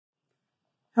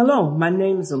Hello, my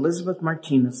name is Elizabeth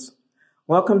Martinez.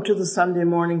 Welcome to the Sunday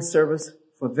morning service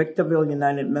for Victorville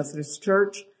United Methodist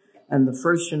Church and the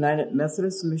First United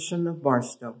Methodist Mission of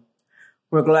Barstow.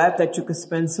 We're glad that you could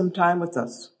spend some time with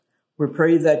us. We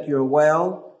pray that you're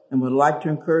well and would like to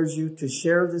encourage you to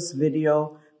share this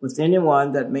video with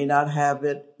anyone that may not have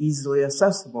it easily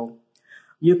accessible.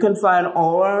 You can find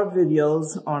all our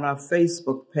videos on our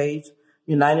Facebook page,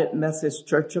 United Methodist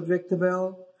Church of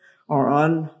Victorville, or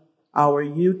on our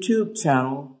YouTube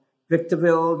channel,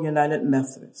 Victorville United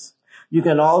Methodist. You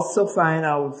can also find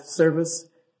our service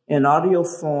in audio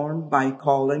form by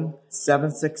calling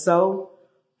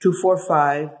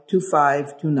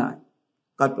 760-245-2529.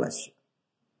 God bless you.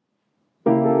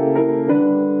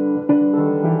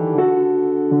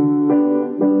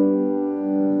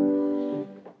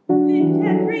 Lift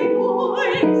every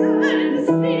voice and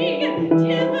sing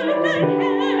till the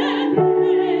heaven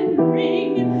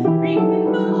ring.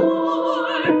 Ring the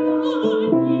Lord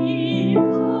on ye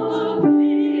of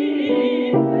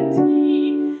liberty.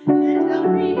 Let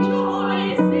them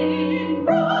rejoice in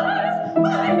rise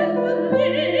as the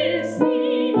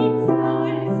listening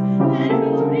skies. Let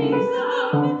us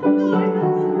resound like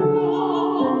the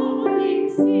rolling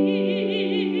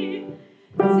sea.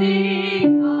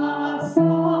 Sing a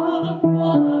song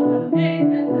full of the faith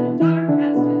that the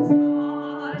darkness has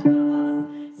taught us.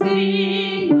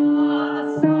 Sing a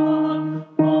song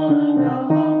full of the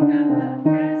hope that the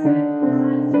present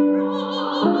has brought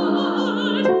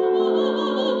us.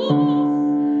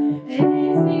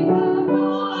 Hastening the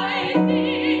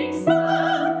rising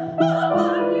sun of a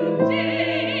new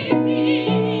day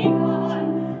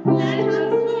begun. Let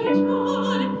us march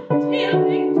on till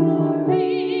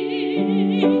victory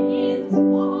is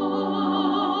won.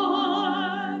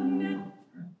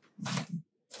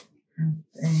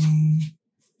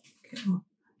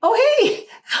 Oh, hey,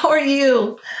 how are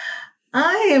you?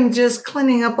 I am just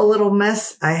cleaning up a little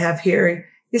mess I have here.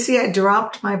 You see, I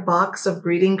dropped my box of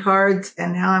greeting cards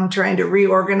and now I'm trying to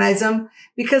reorganize them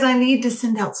because I need to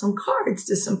send out some cards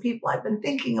to some people I've been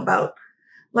thinking about,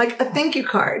 like a thank you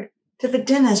card to the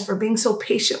dentist for being so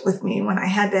patient with me when I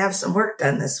had to have some work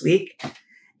done this week,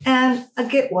 and a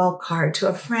get well card to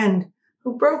a friend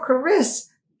who broke her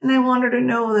wrist, and I want her to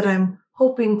know that I'm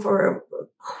hoping for a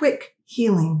quick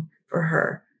healing for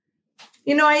her.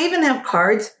 You know, I even have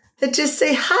cards that just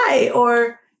say hi,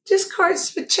 or just cards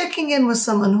for checking in with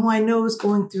someone who I know is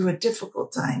going through a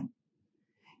difficult time.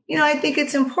 You know, I think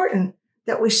it's important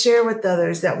that we share with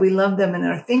others that we love them and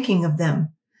are thinking of them.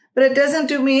 But it doesn't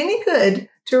do me any good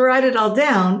to write it all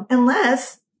down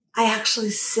unless I actually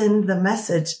send the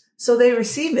message so they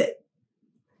receive it.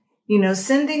 You know,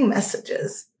 sending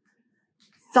messages,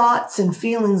 thoughts and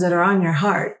feelings that are on your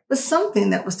heart was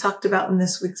something that was talked about in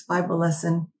this week's Bible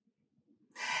lesson.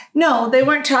 No, they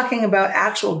weren't talking about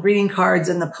actual greeting cards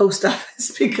in the post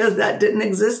office because that didn't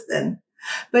exist then.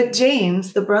 But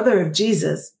James, the brother of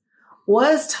Jesus,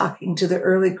 was talking to the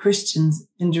early Christians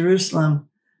in Jerusalem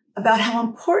about how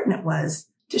important it was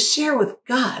to share with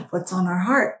God what's on our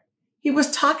heart. He was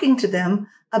talking to them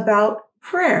about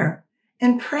prayer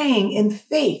and praying in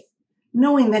faith,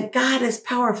 knowing that God is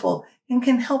powerful and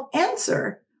can help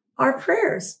answer our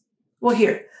prayers. Well,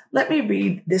 here, let me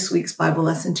read this week's Bible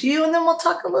lesson to you, and then we'll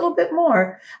talk a little bit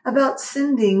more about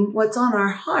sending what's on our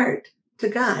heart to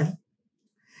God.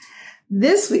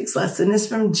 This week's lesson is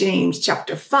from James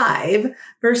chapter 5,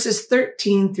 verses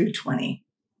 13 through 20.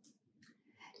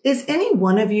 Is any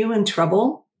one of you in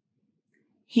trouble?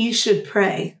 He should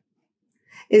pray.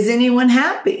 Is anyone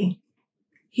happy?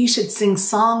 He should sing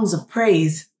songs of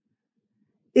praise.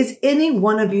 Is any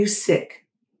one of you sick?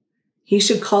 He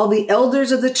should call the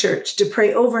elders of the church to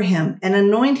pray over him and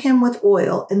anoint him with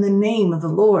oil in the name of the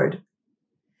Lord.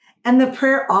 And the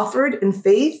prayer offered in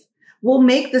faith will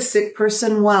make the sick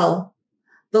person well.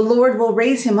 The Lord will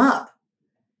raise him up.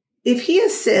 If he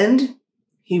has sinned,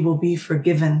 he will be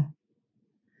forgiven.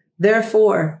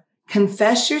 Therefore,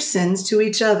 confess your sins to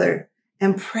each other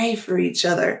and pray for each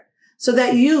other so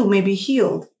that you may be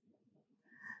healed.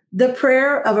 The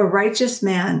prayer of a righteous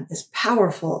man is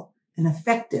powerful and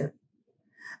effective.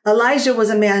 Elijah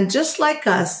was a man just like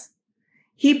us.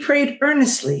 He prayed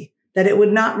earnestly that it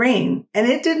would not rain, and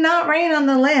it did not rain on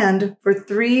the land for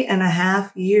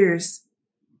 3.5 years.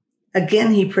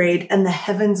 Again he prayed, and the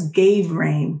heavens gave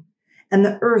rain, and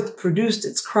the earth produced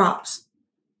its crops.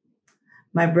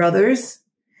 My brothers,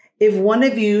 if one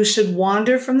of you should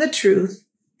wander from the truth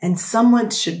and someone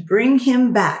should bring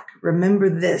him back, remember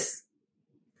this.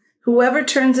 Whoever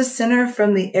turns a sinner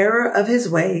from the error of his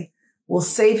way will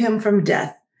save him from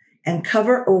death and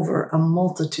cover over a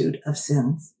multitude of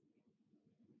sins.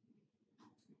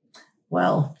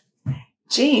 Well,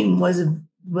 James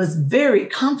was very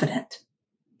confident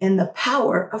in the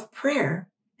power of prayer,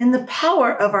 in the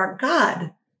power of our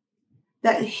God,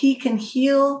 that he can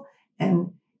heal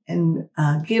and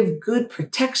give good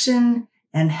protection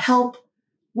and help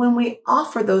when we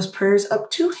offer those prayers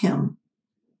up to him.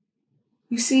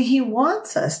 You see, he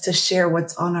wants us to share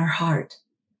what's on our heart.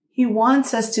 He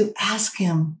wants us to ask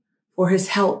him for his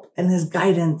help and his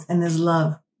guidance and his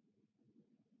love.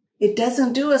 It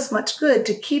doesn't do us much good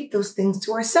to keep those things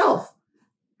to ourselves.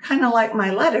 Kind of like my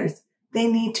letters. They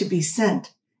need to be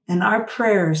sent, and our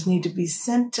prayers need to be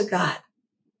sent to God.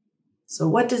 So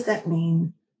what does that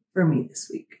mean for me this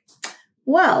week?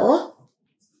 Well,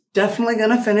 definitely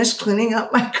going to finish cleaning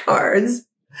up my cards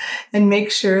and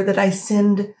make sure that I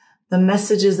send the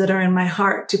messages that are in my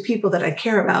heart to people that I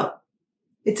care about.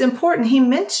 It's important. He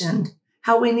mentioned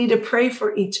how we need to pray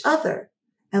for each other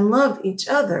and love each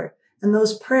other, and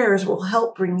those prayers will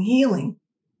help bring healing.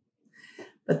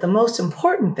 But the most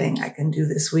important thing I can do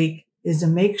this week is to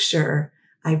make sure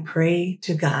I pray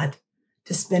to God,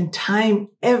 to spend time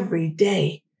every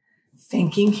day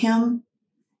thanking him,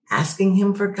 asking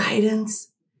him for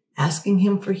guidance, asking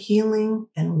him for healing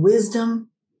and wisdom.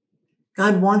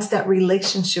 God wants that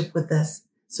relationship with us.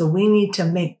 So we need to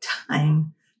make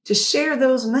time to share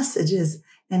those messages,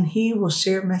 and he will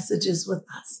share messages with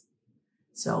us.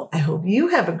 So I hope you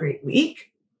have a great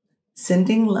week,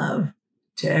 sending love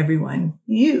to everyone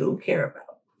you care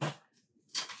about.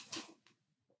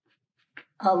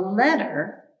 A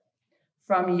letter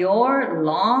from your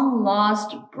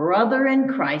long-lost brother in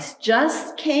Christ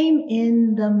just came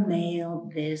in the mail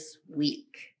this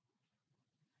week.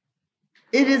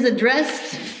 It is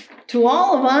addressed to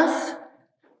all of us.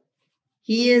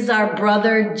 He is our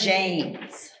brother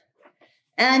James,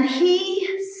 and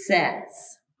he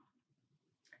says,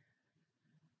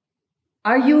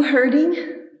 "Are you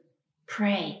hurting?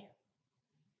 Pray.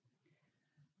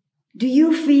 Do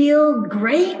you feel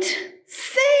great?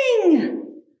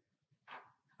 Sing.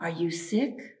 Are you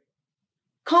sick?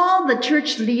 Call the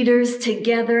church leaders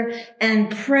together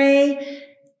and pray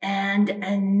and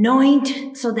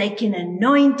anoint so they can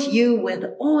anoint you with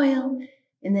oil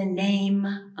in the name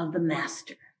of the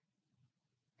Master.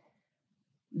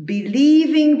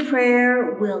 Believing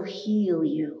prayer will heal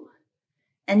you,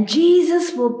 and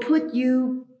Jesus will put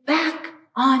you back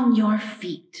on your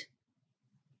feet.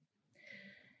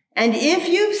 And if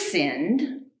you've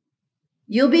sinned,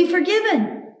 you'll be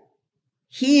forgiven,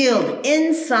 healed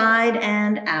inside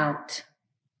and out.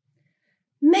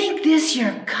 Make this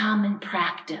your common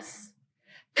practice.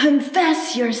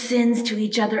 Confess your sins to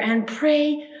each other and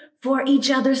pray for each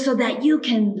other so that you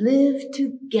can live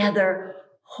together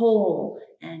whole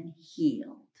and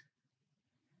healed.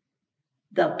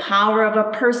 The power of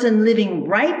a person living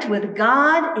right with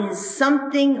God is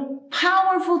something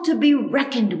powerful to be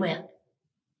reckoned with.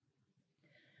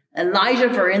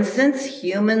 Elijah, for instance,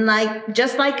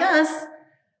 just like us,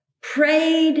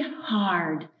 prayed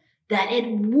hard that it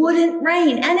wouldn't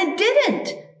rain, and it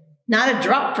didn't. Not a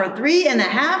drop for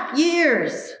 3.5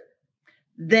 years.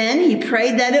 Then he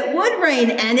prayed that it would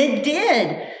rain, and it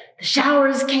did. The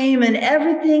showers came and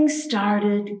everything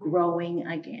started growing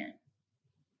again.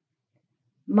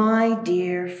 My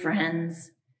dear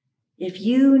friends, if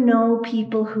you know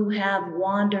people who have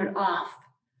wandered off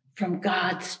from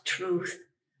God's truth,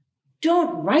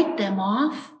 don't write them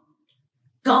off.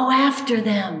 Go after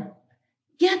them.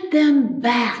 Get them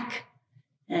back,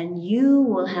 and you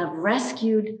will have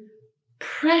rescued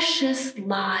precious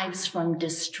lives from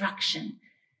destruction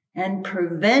and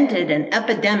prevented an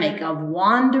epidemic of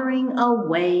wandering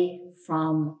away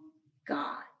from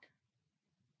God.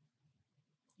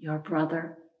 Your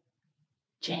brother,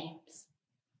 James.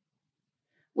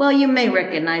 Well, you may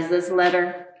recognize this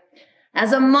letter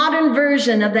as a modern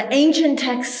version of the ancient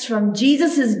texts from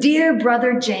Jesus' dear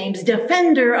brother James,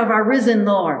 defender of our risen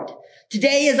Lord.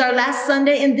 Today is our last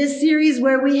Sunday in this series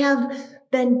where we have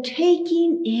been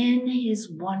taking in his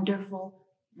wonderful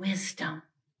wisdom.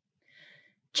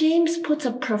 James puts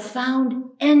a profound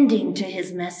ending to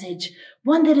his message,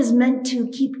 one that is meant to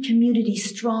keep community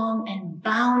strong and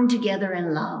bound together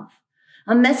in love.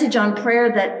 A message on prayer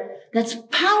that's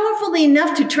powerful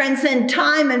enough to transcend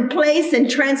time and place and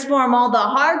transform all the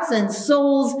hearts and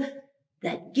souls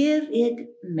that give it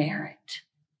merit.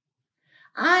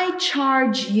 I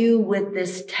charge you with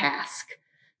this task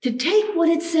to take what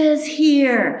it says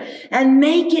here and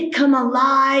make it come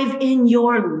alive in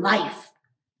your life.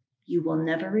 You will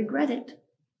never regret it.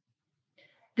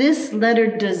 This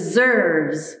letter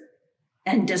deserves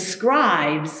and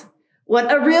describes what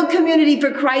a real community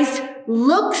for Christ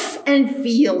looks and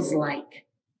feels like.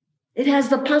 It has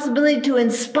the possibility to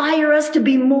inspire us to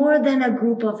be more than a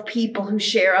group of people who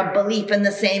share a belief in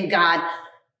the same God,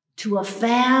 to a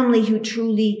family who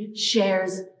truly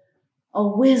shares a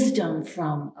wisdom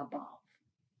from above.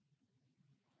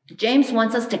 James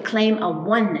wants us to claim a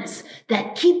oneness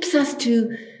that equips us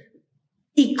to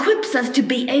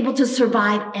be able to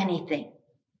survive anything.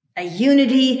 A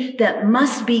unity that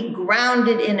must be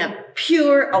grounded in a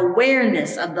pure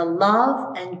awareness of the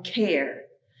love and care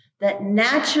that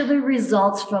naturally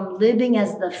results from living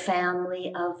as the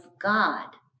family of God.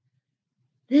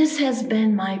 This has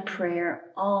been my prayer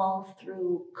all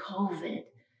through COVID.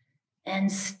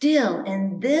 And still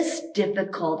in this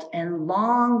difficult and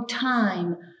long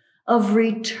time of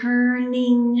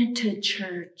returning to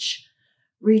church,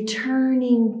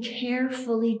 returning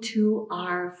carefully to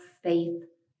our faith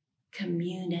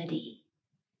community.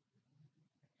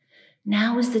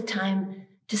 Now is the time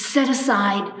to set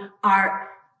aside our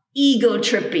ego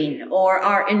tripping or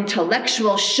our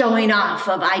intellectual showing off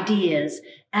of ideas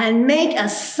and make a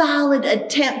solid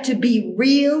attempt to be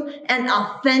real and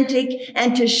authentic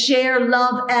and to share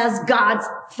love as God's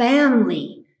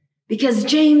family. Because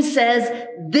James says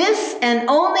this and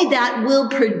only that will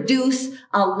produce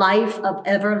a life of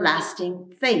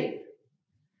everlasting faith.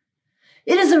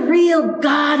 It is a real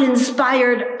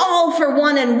God-inspired, all for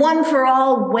one and one for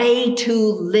all way to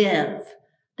live.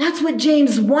 That's what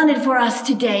James wanted for us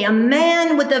today. A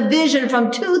man with a vision from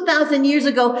 2,000 years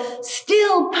ago,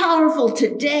 still powerful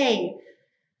today.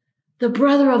 The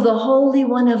brother of the Holy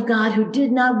One of God who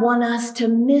did not want us to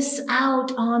miss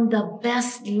out on the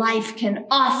best life can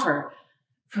offer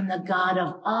from the God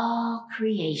of all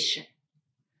creation.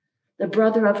 The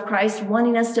brother of Christ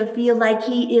wanting us to feel like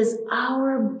he is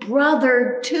our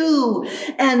brother too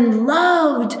and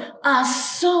loved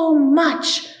us so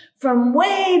much from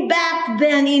way back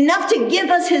then, enough to give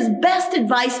us his best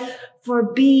advice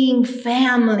for being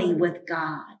family with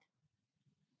God.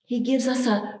 He gives us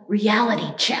a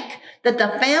reality check that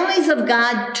the families of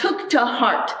God took to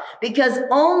heart, because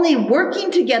only working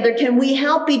together can we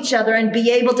help each other and be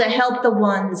able to help the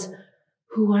ones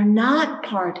who are not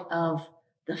part of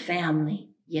the family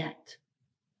yet.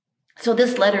 So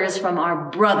this letter is from our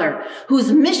brother,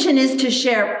 whose mission is to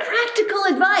share practical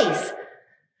advice.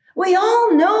 We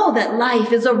all know that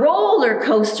life is a roller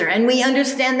coaster, and we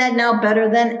understand that now better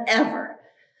than ever.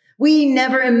 We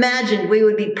never imagined we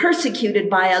would be persecuted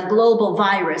by a global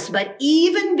virus, but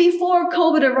even before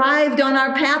COVID arrived on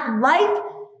our path, life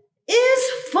is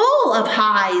full of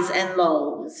highs and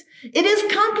lows. It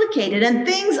is complicated, and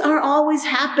things are always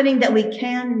happening that we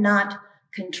cannot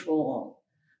control.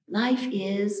 Life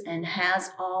is and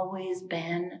has always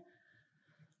been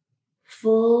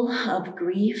full of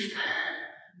grief,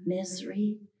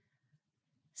 misery,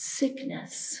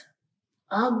 sickness,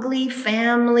 ugly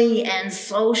family and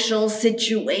social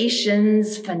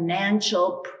situations,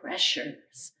 financial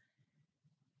pressures,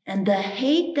 and the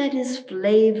hate that is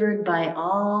flavored by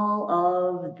all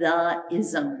of the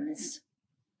isms.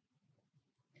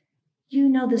 You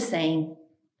know the saying,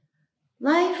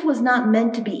 life was not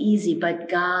meant to be easy, but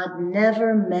God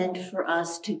never meant for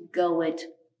us to go it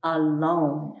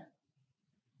alone.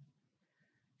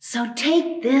 So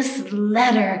take this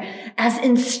letter as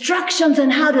instructions on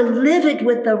how to live it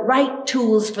with the right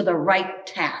tools for the right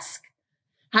task.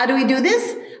 How do we do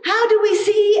this? How do we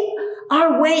see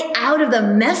our way out of the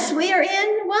mess we are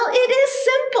in? Well, it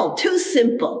is simple, too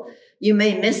simple. You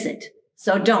may miss it,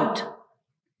 so don't.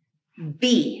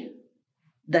 Be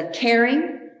the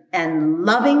caring and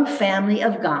loving family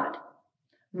of God.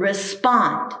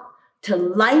 Respond to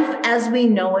life as we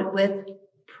know it with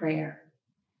prayer,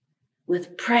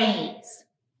 with praise,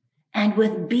 and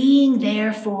with being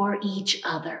there for each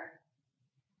other.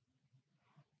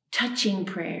 Touching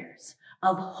prayers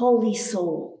of holy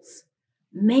souls,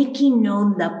 making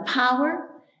known the power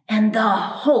and the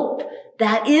hope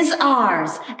that is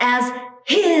ours as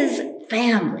his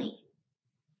family.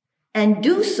 And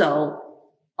do so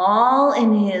all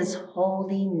in his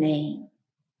holy name.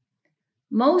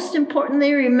 Most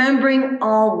importantly, remembering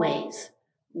always,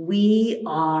 we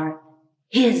are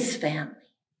his family.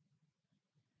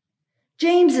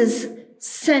 James is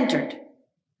centered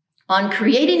on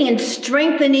creating and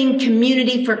strengthening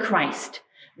community for Christ,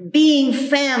 being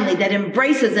family that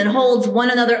embraces and holds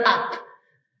one another up.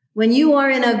 When you are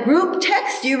in a group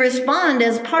text, you respond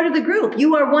as part of the group.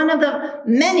 You are one of the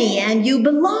many and you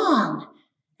belong.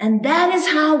 And that is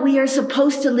how we are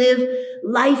supposed to live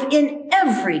life in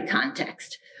every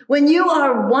context. When you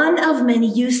are one of many,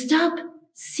 you stop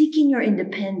seeking your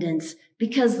independence,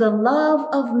 because the love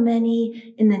of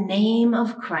many in the name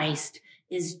of Christ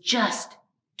is just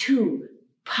too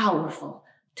powerful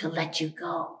to let you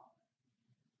go.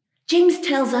 James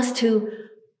tells us to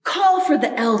call for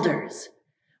the elders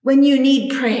when you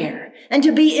need prayer and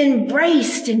to be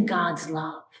embraced in God's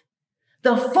love.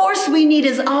 The force we need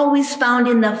is always found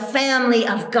in the family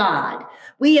of God.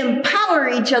 We empower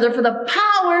each other for the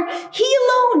power he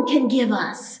alone can give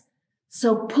us.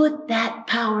 So put that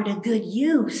power to good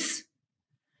use.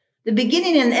 The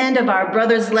beginning and end of our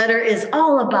brother's letter is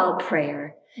all about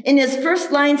prayer. In his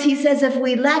first lines, he says, if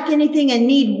we lack anything and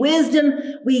need wisdom,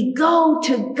 we go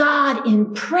to God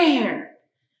in prayer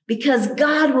because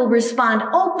God will respond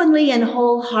openly and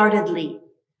wholeheartedly.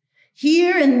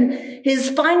 Here in his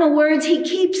final words, he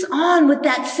keeps on with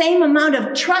that same amount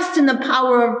of trust in the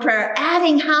power of prayer,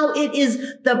 adding how it is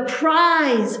the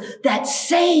prize that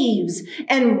saves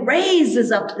and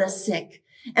raises up the sick.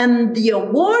 And the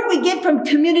award we get from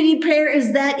community prayer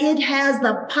is that it has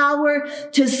the power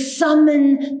to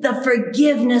summon the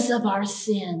forgiveness of our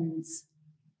sins.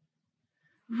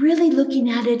 Really looking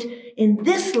at it in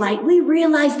this light, we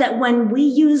realize that when we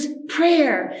use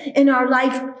prayer in our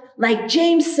life, like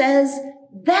James says,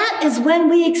 that is when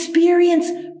we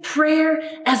experience prayer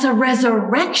as a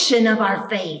resurrection of our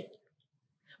faith.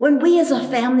 When we as a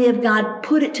family of God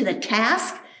put it to the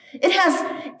task,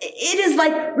 it is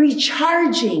like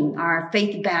recharging our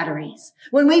faith batteries.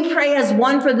 When we pray as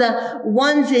one for the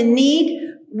ones in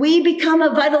need, we become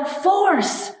a vital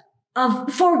force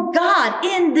for God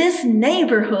in this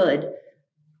neighborhood.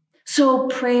 So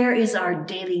prayer is our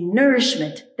daily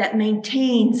nourishment that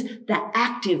maintains the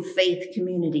active faith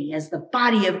community as the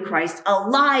body of Christ,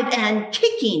 alive and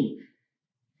kicking.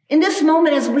 In this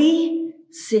moment, as we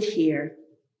sit here,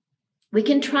 we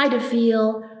can try to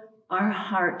feel our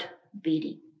heart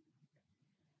beating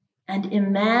and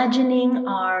imagining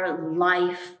our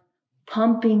life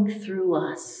pumping through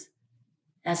us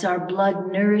as our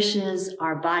blood nourishes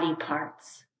our body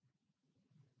parts.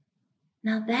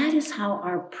 Now that is how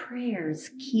our prayers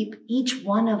keep each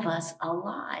one of us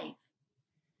alive.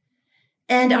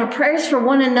 And our prayers for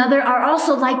one another are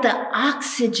also like the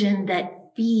oxygen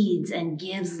that feeds and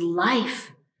gives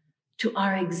life to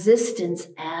our existence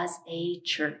as a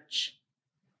church.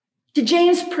 To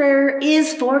James, prayer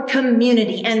is for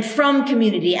community and from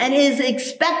community and is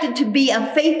expected to be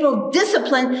a faithful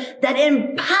discipline that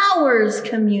empowers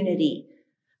community.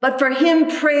 But for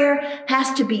him, prayer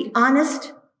has to be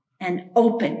honest and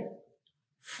open,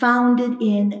 founded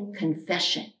in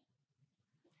confession.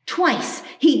 Twice,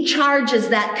 he charges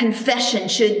that confession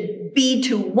should be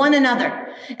to one another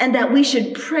and that we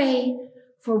should pray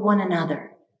for one another.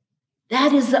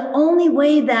 That is the only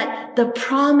way that the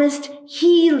promised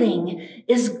healing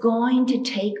is going to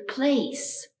take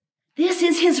place. This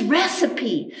is his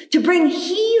recipe to bring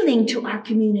healing to our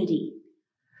community.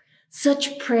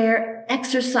 Such prayer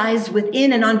exercised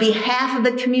within and on behalf of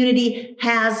the community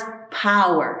has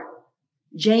power.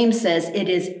 James says it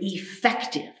is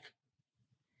effective.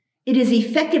 It is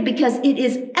effective because it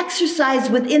is exercised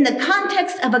within the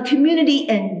context of a community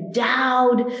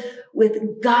endowed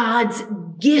with God's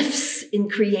gifts in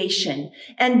creation,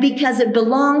 and because it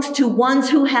belongs to ones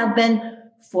who have been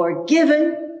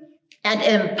forgiven and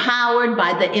empowered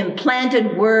by the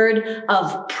implanted word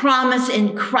of promise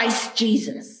in Christ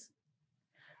Jesus.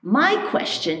 My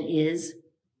question is,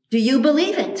 do you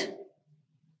believe it?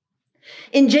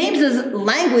 In James's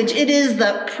language, it is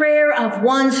the prayer of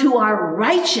ones who are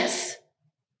righteous.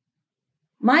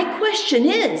 My question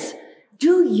is,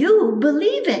 do you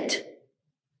believe it?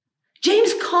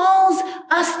 James calls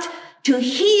us to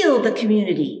heal the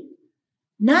community,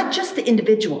 not just the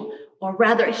individual, or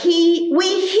rather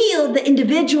we heal the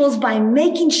individuals by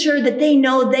making sure that they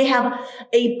know they have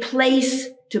a place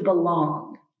to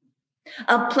belong,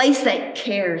 a place that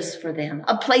cares for them,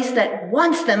 a place that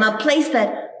wants them, a place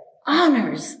that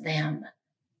honors them,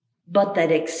 but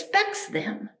that expects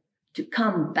them to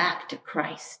come back to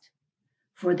Christ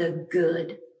for the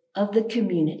good of the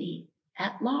community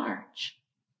at large.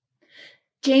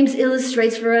 James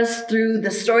illustrates for us through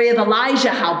the story of Elijah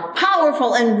how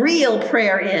powerful and real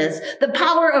prayer is. The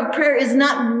power of prayer is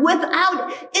not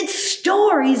without its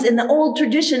stories in the old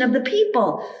tradition of the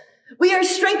people. We are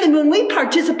strengthened when we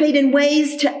participate in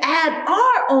ways to add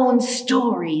our own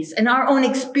stories and our own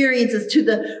experiences to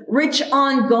the rich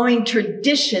ongoing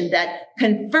tradition that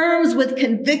confirms with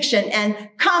conviction and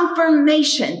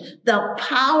confirmation the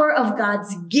power of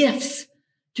God's gifts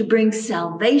to bring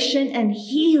salvation and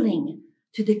healing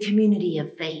to the community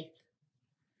of faith.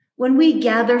 When we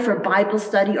gather for Bible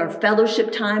study or fellowship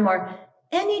time or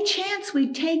any chance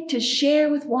we take to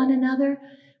share with one another,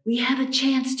 we have a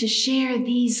chance to share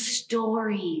these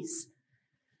stories,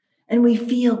 and we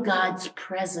feel God's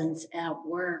presence at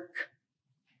work.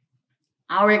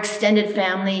 Our extended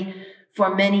family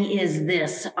for many is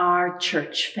this, our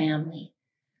church family.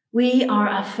 We are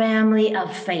a family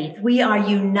of faith. We are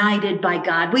united by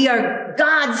God. We are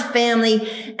God's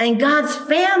family, and God's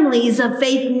families of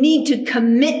faith need to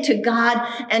commit to God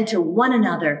and to one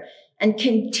another and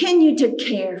continue to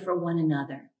care for one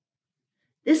another.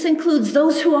 This includes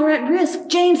those who are at risk.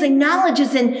 James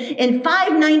acknowledges in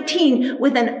 5:19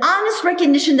 with an honest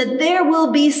recognition that there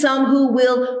will be some who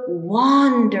will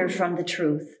wander from the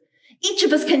truth. Each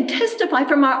of us can testify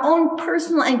from our own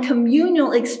personal and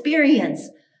communal experience.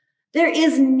 There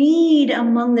is need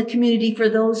among the community for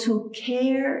those who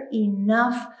care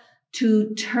enough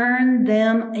to turn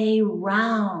them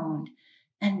around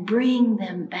and bring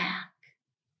them back.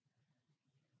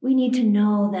 We need to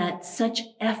know that such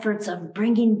efforts of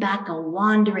bringing back a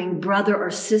wandering brother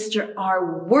or sister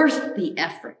are worth the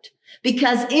effort,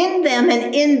 because in them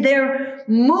and in their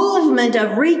movement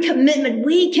of recommitment,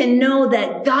 we can know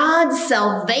that God's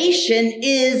salvation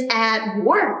is at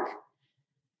work.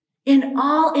 In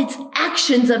all its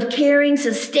actions of caring,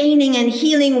 sustaining, and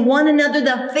healing one another,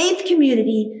 the faith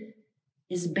community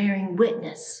is bearing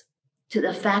witness to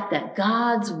the fact that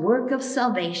God's work of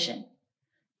salvation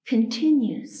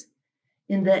continues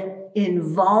in the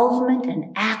involvement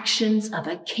and actions of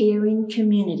a caring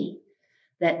community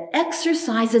that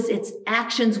exercises its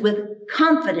actions with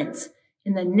confidence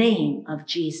in the name of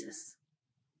Jesus.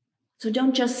 So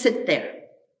don't just sit there.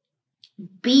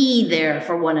 Be there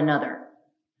for one another.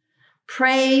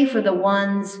 Pray for the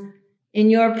ones in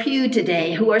your pew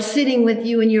today who are sitting with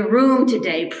you in your room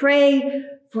today. Pray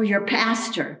for your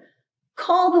pastor.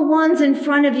 Call the ones in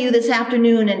front of you this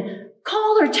afternoon and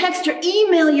call or text or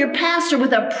email your pastor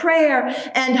with a prayer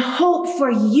and hope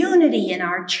for unity in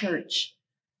our church.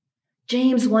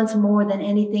 James wants more than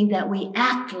anything that we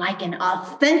act like an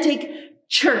authentic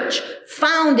church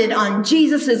founded on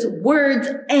Jesus' words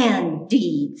and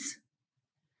deeds.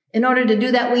 In order to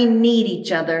do that, we need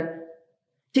each other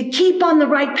to keep on the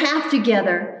right path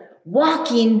together,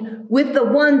 walking with the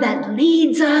one that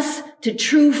leads us to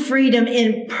true freedom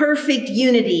in perfect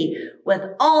unity with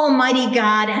Almighty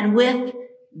God and with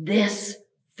this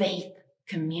faith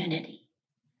community.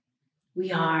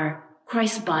 We are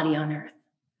Christ's body on earth,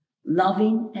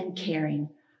 loving and caring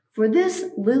for this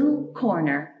little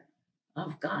corner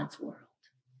of God's world.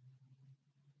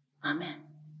 Amen.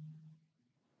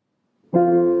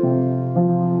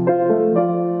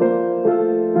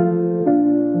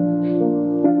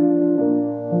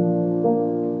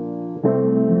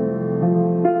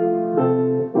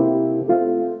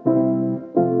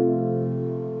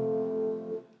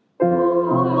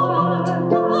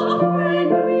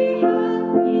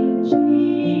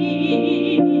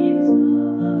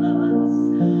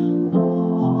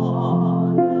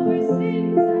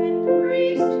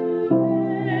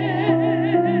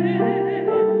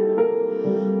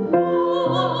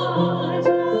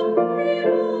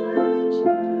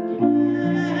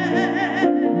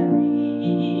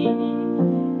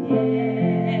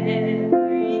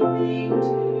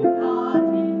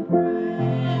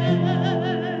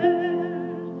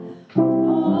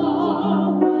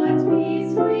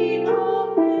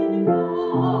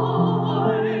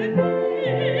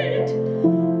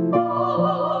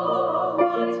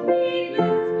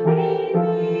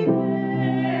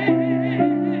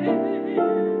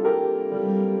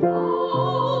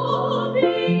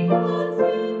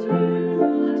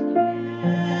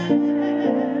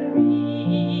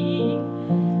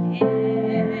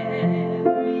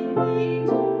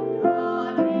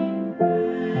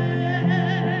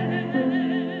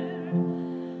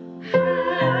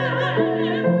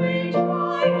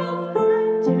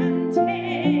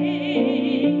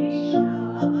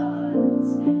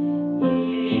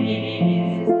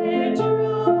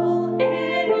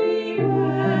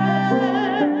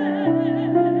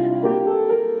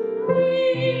 We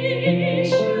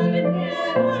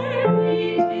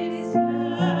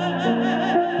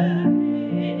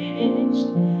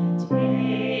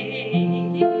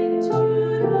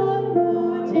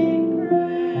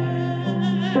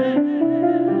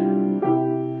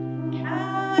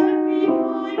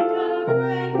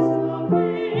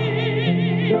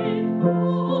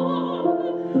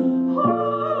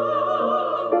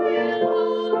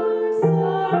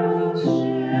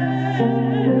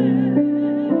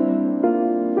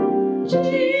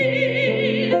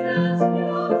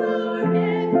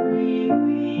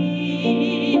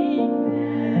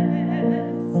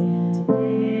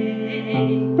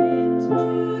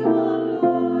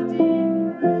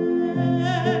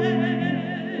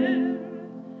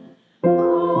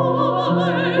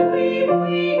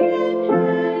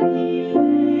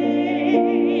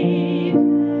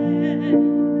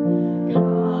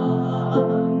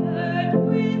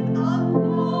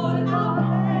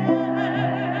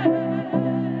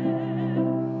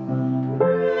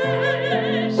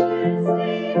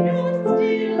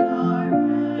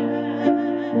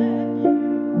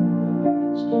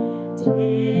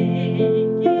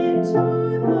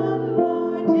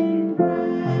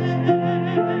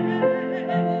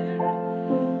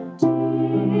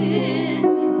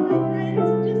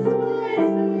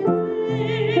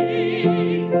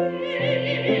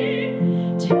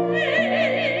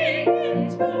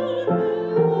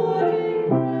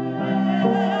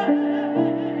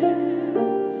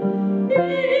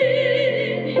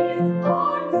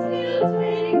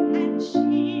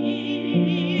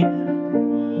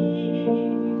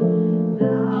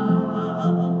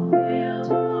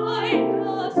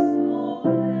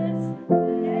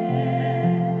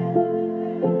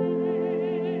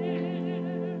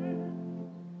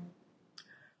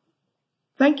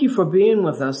Thank you for being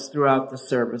with us throughout the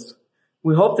service.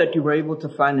 We hope that you were able to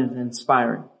find it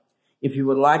inspiring. If you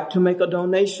would like to make a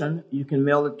donation, you can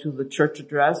mail it to the church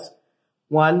address,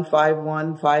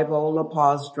 15150 La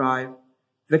Paz Drive,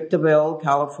 Victorville,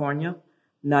 California,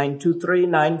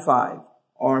 92395,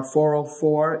 or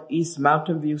 404 East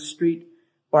Mountain View Street,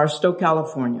 Barstow,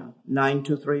 California,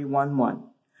 92311.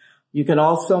 You can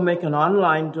also make an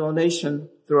online donation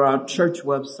through our church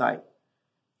website,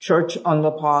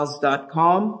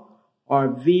 churchonlapaz.com or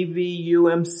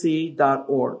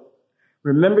vvumc.org.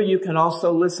 Remember, you can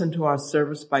also listen to our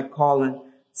service by calling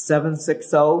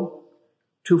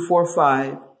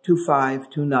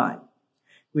 760-245-2529.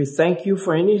 We thank you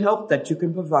for any help that you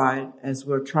can provide as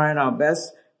we're trying our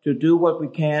best to do what we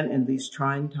can in these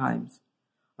trying times.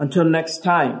 Until next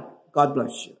time, God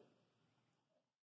bless you.